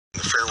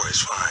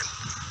fairway's fine.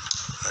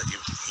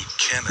 You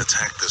can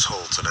attack this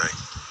hole today,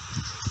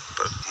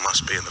 but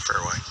must be in the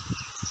fairway.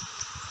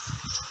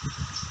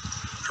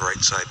 The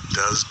right side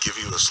does give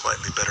you a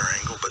slightly better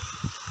angle, but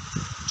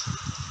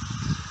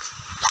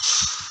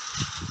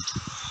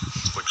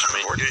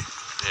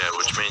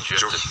which means you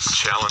have to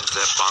challenge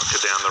that bunker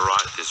down the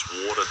right. There's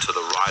water to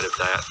the right of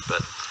that,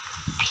 but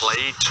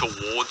play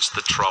towards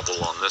the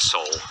trouble on this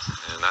hole,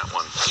 and that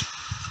one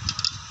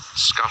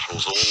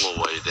scuttles all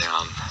the way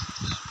down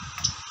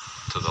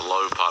to the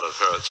low part of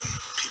her.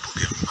 People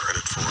give him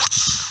credit for it.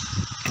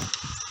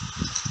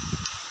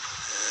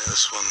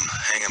 This one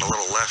hanging a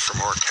little left for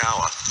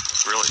Morikawa.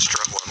 Really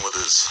struggling with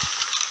his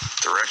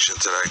direction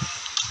today.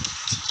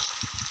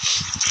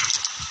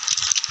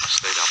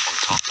 Stayed up on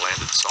top,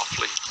 landed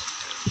softly,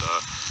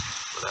 and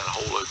with that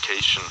whole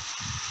location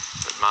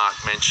that Mark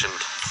mentioned,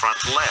 front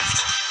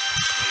left,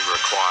 you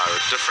require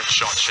a different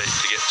shot shape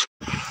to get to.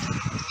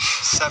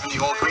 70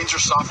 hole greens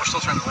are soft. We're still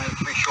trying to land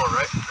 3 short,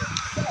 right?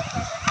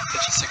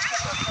 Pitch at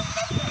 67.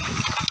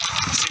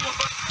 See one,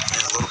 bud.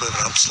 Yeah, a little bit of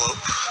an upslope.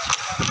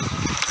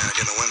 And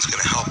again, the wind's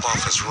going to help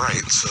off his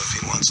right, so if he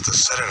wants to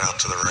set it out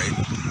to the right,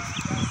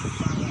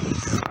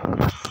 yeah,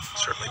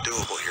 certainly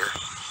doable here.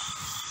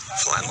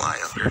 Flat lie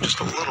up here,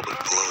 just a little bit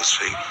below his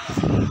feet.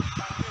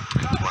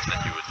 It's one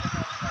that you would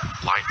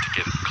like to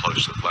get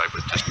close to the flag,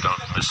 but just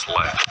don't miss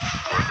left.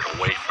 Work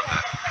away from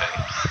that pin.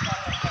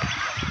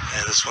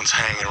 Yeah, this one's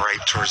hanging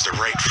right towards the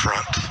right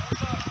front.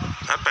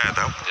 Not bad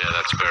though. Yeah,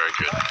 that's very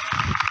good.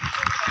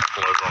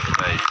 Couple over on the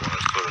bay, you want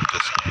to sort of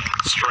just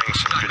string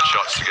some good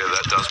shots together.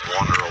 That does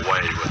wander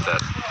away with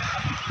that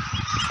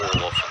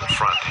fall off in the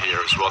front here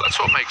as well. That's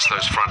what makes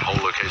those front hole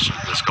locations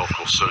of this golf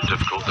course so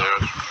difficult. There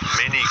are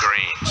many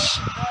greens.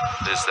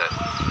 There's that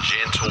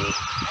gentle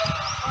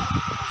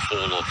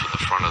fall off in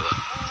the front of the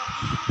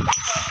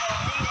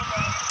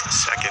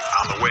second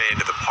on the way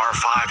into the par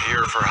 5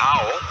 here for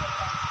Howell.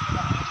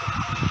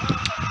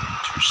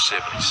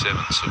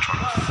 277, so trying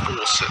to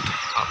force it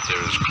up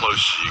there as close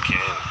as you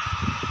can.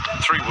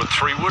 3 wood,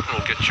 and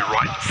will get you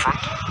right in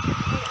front.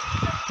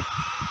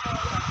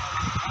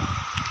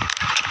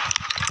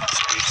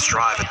 Spieth's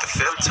drive at the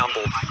 5th,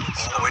 tumbled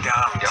all the way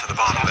down to the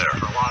bottom there.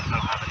 For a lot of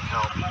not having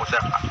help with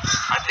that,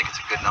 I think it's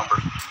a good number.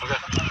 Okay.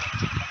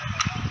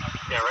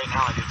 Yeah, right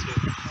now I do too.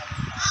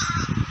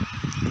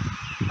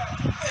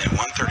 And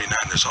 139,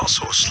 there's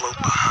also a slope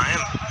behind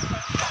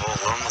the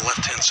hole on the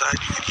left-hand side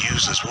you could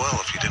use as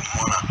well if you didn't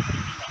want to.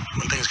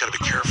 One thing's got to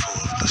be careful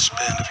of the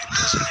spin. If he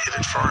doesn't hit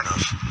it far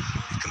enough,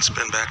 he can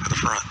spin back to the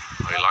front.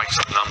 He likes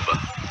a number.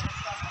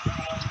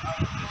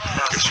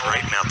 Just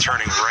right now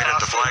turning right at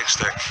the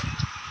flagstick.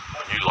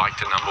 When you like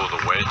the number with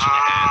a wedge in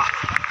your hand,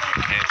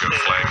 you can go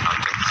flag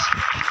hunting.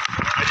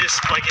 I just,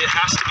 like, it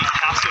has to be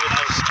passive with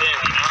no spin,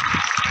 you know?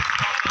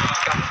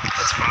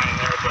 That's fine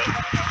there, but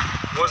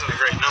it wasn't a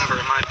great number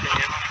in my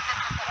opinion.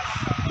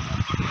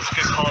 It's a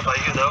good call by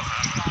you, though.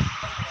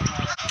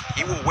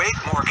 He will wait.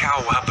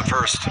 Morikawa will have the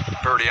first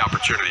birdie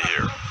opportunity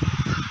here.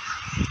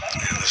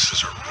 And this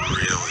is a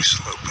really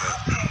slow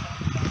putt.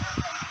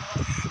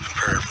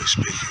 Comparatively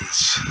speaking,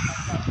 it's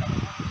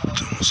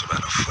almost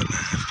about 1.5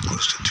 feet,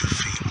 close to 2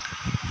 feet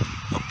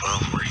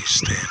above where he's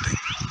standing.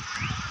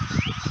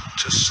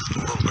 Just a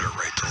little bit of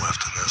right to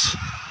left in this.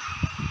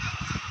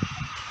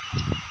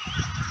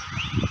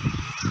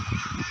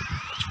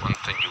 That's one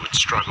thing you would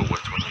struggle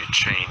with when you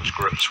change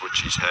grips, which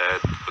he's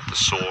had with the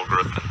saw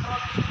grip.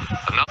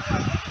 And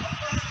another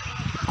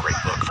great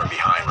look from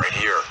behind right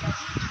here.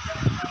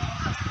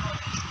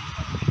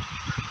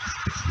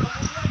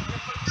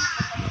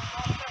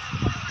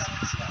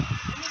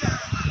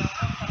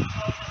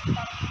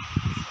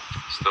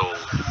 still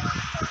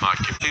Mark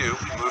you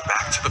move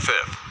back to the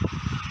 5th.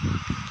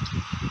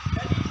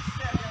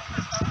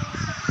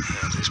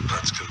 Yeah, these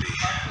putts can be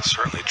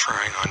certainly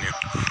trying on you.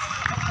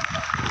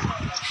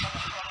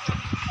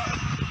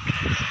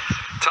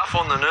 Tough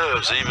on the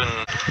nerves, even.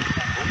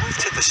 We'll move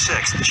to the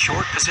 6th, the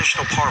short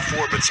positional par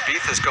 4, but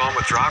Spieth has gone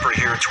with driver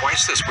here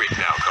twice this week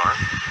now, Carr.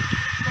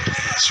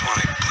 Yeah,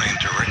 Swanee playing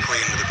directly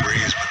into the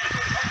breeze, but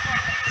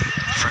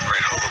front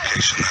right hole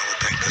location, I would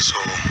think this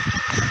hole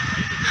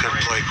could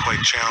play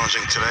quite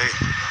challenging today.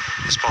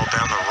 This ball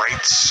down the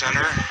right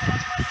center.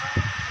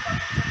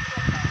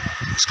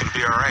 It's going to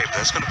be all right, but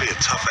that's going to be a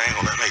tough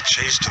angle. That may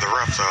chase to the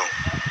rough, though.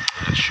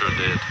 It sure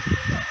did.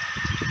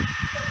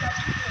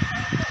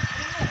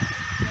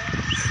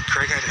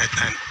 Craig,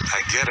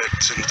 I get it.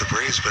 It's into the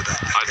breeze, but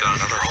I don't.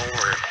 Another hole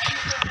where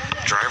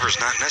driver's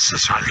not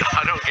necessary.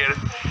 I don't get it.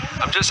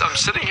 I'm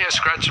sitting here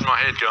scratching my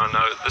head going,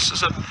 no, this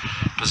is a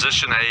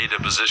position A to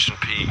position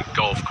P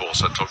golf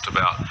course. I talked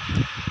about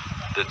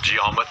the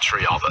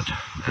geometry of it.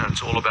 And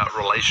it's all about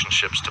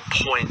relationships to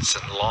points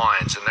and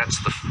lines, and that's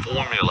the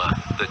formula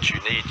that you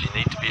need. You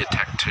need to be a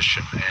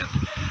tactician, and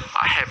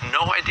I have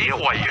no idea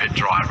why you hit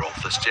driver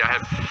off this tee. I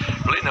have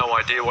really no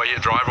idea why you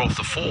hit driver off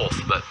the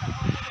 4th, but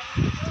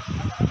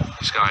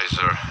these guys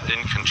are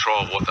in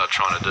control of what they're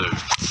trying to do.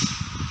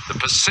 The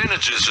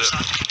percentages are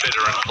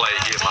better in play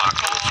here, Mark,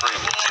 on the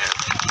 3 wood.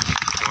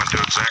 Yeah. You want to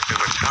do exactly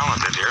what Collin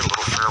did here. A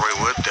little fairway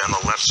wood down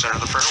the left center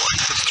of the fairway.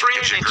 It's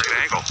Gives you a great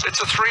angle. It's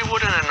a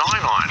 3-wood and a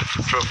 9-iron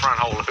to a front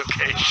hole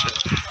location.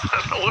 I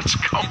don't know what's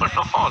going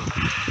on.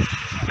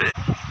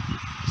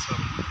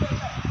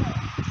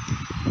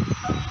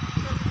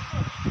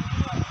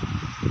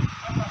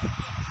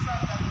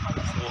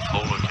 Fourth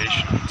hole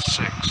location,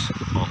 6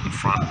 on the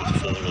front with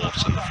 4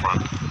 offs in the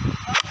front.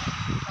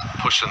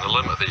 Pushing the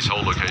limit these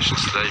hole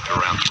locations today to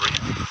round 3.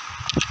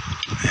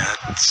 Yeah,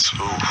 that's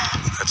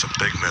a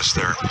big miss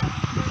there.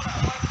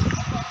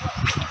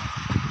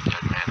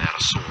 That man out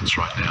of sorts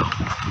right now.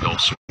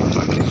 Also,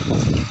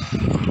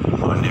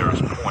 my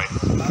nearest point,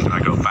 can I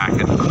go back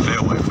into the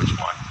fairway, which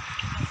might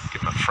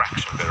give him a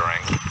fraction better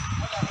angle.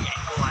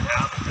 Well, I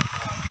have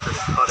just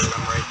cut it.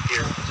 I'm right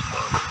here.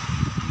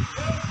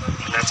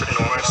 And that's a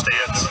normal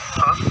stance.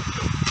 Huh?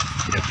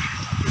 Yep.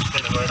 You're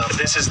spinning right up.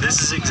 This is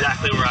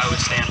exactly where I would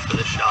stand for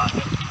this shot,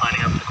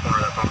 lining up in the corner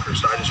of that bunker.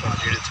 So I just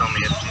wanted you to tell me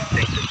if you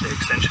think that the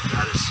extension of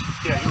that is.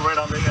 Yeah, you're right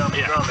on the.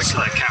 Yeah, on the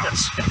so that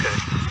counts. Yes. Okay.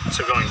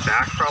 So going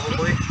back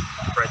probably,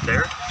 right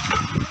there.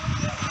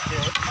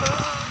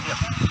 Yeah.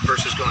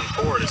 Versus going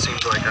forward, it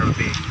seems like I would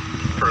be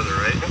further,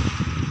 right?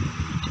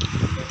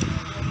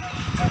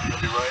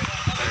 You'll be right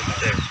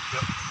there.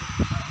 Yep.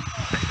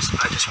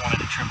 I just wanted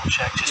to triple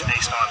check just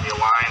based on the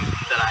line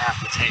that I have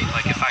to take.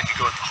 Like if I could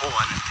go at the hole,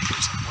 I didn't think it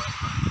was in the way.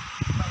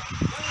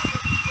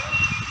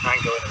 I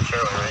can go into the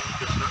fairway, right?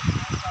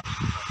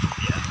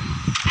 Yeah.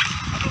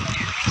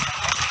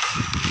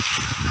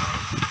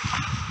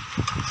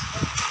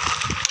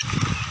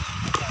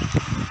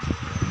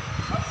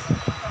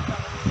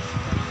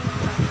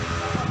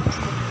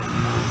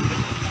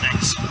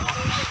 Thanks.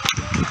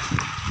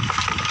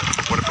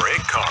 What a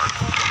break card.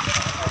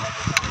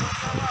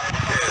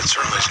 Yeah, it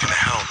certainly is going to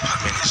help. I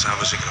mean, he's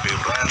obviously going to be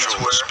able to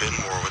control the spin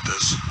more with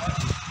this.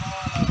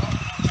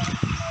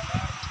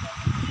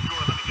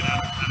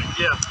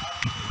 Yeah.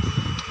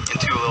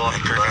 Into a little off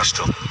the Greg, I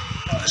still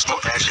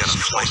think he's got to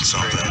flight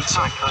something. It's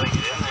not cutting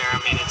it in there. I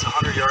mean, it's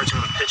 100 yards.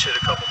 We're going to pitch it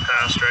a couple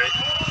past, right?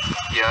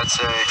 Yeah, I'd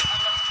say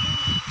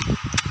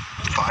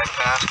 5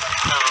 past.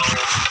 No.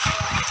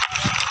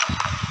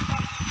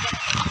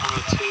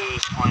 102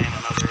 is playing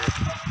another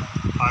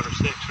 5 or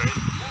 6, right?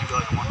 Maybe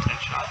like a 110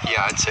 shot.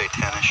 Yeah, I'd say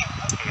 10-ish.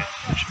 Okay,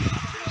 there should be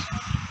enough breeze.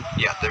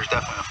 Yeah, there's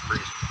definitely enough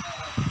breeze.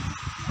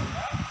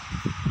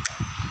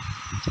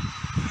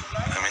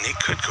 I mean, he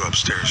could go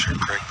upstairs here,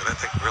 Craig, but I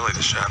think really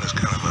the shot is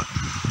kind of a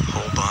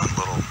hold-on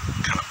little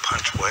kind of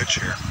punch wedge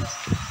here.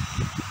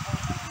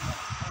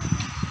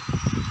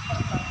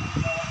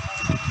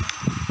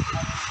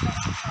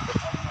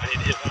 I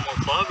need to hit one more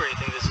club, or you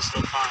think this is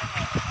still fine?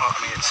 Oh, I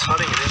mean, it's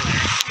Cutting it in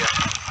there. Yeah,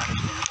 I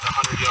understand.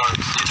 100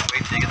 yards. Just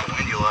wait till you get the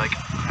wind you like.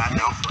 I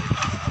know.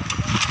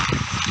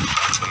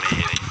 To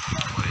me,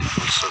 anyway, it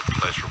was so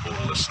pleasurable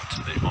to listen to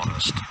the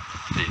honesty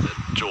that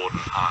Jordan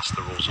asked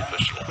the rules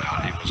official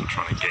about. He wasn't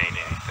trying to gain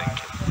anything.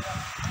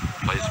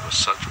 He plays with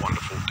such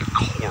wonderful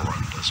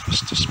decorum, does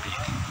Mr.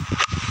 Spieth.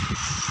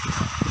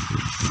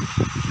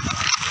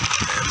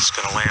 And it's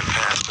going to land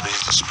past, but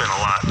he's to spin a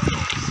lot.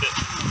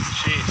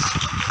 Jeez.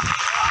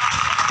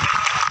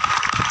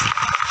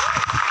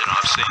 You know,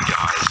 I've seen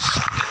guys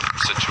in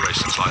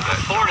situations like that.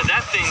 How far did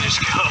that thing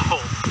just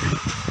go?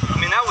 I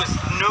mean, that was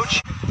no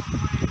chance.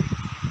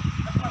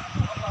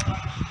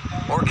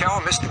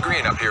 Morikawa missed the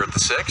green up here at the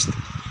 6th.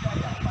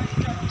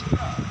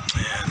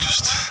 Yeah,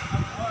 just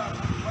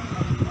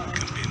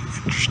going to be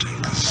interesting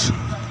because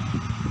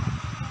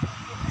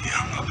he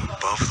hung up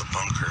above the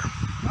bunker.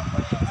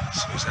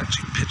 So he's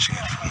actually pitching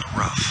it from the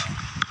rough.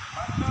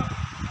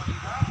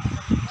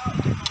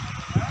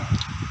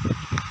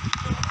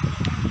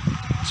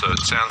 So it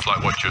sounds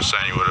like what you're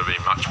saying would have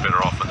been much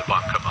better off in the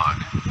bunker, Mark.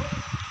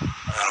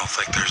 I don't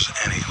think there's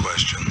any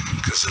question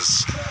because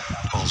his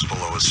ball's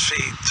below his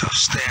feet, tough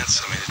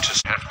stance. I mean, it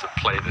just... You have to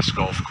play this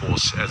golf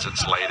course as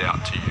it's laid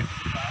out to you.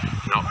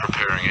 You're not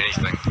preparing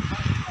anything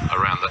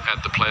around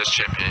at the Players'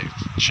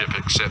 Championship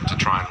except to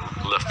try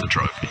and lift the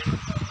trophy.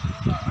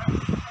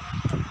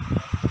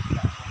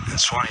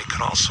 That's why it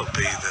could also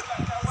be that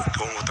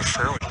going with the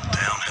fairway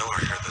downhill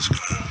here that's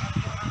going to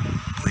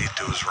lead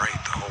to his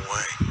right the whole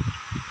way.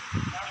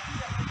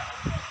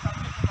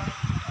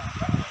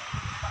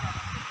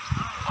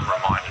 I'm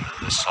reminded of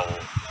this whole,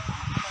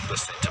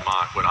 listening to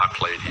Mark when I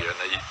played here, and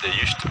there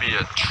used to be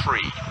a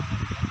tree.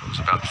 It was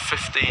about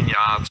 15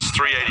 yards,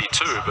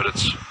 382, but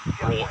it's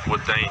wrought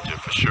with danger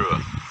for sure.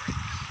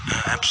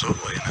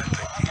 Absolutely, and I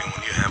think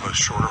when you have a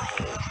shorter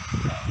hole,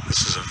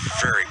 this is a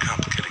very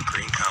complicated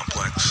green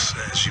complex,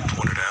 as you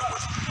pointed out,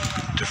 with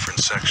different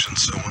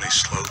sections, so many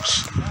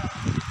slopes.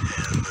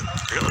 And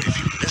really, if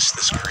you miss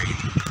this green,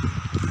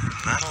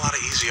 not a lot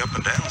of easy up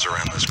and downs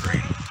around this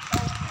green.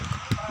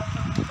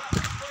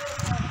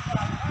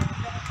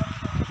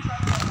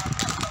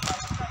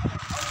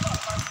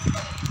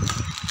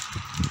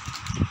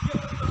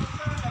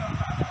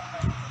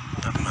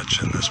 Not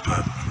much in this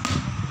putt.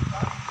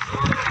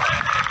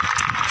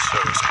 So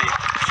Spieth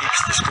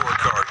keeps the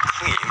scorecard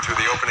clean through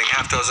the opening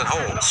half dozen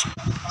holes.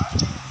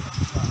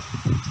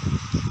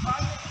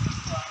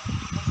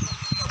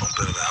 A little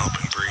bit of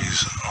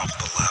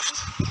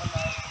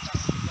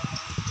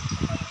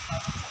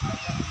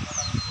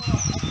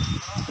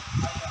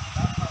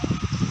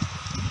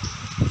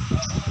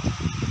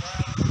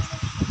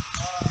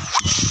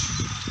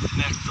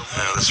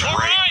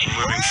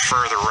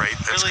further right.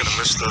 That's Really? going to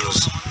miss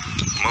those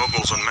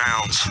moguls and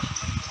mounds.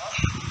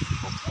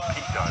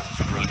 Pete Dye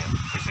was brilliant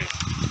because he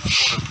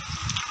sort of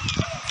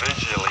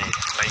visually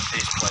make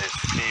these players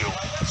feel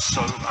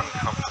so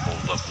uncomfortable.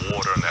 The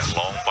water and that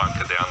long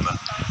bunker down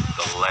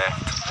the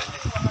left, and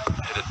you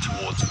hit it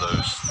towards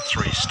those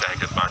 3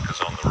 staggered bunkers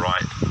on the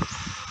right.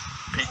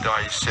 Pete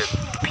Dye said,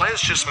 the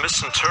players just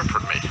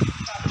misinterpret me.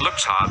 It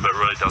looks hard, but it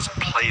really doesn't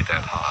play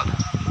that hard.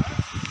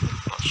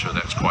 Not sure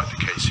that's quite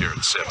the case here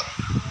at 7.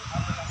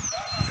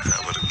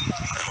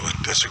 I would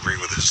disagree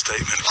with his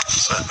statement.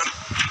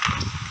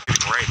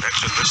 Right, that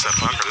should miss that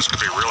bunker. This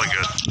could be really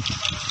good.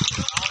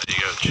 There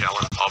you go,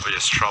 challenge.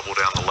 Obvious trouble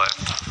down the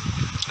left.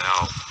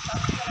 Now,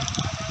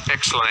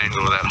 excellent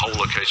angle of that whole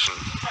location,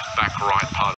 back right part.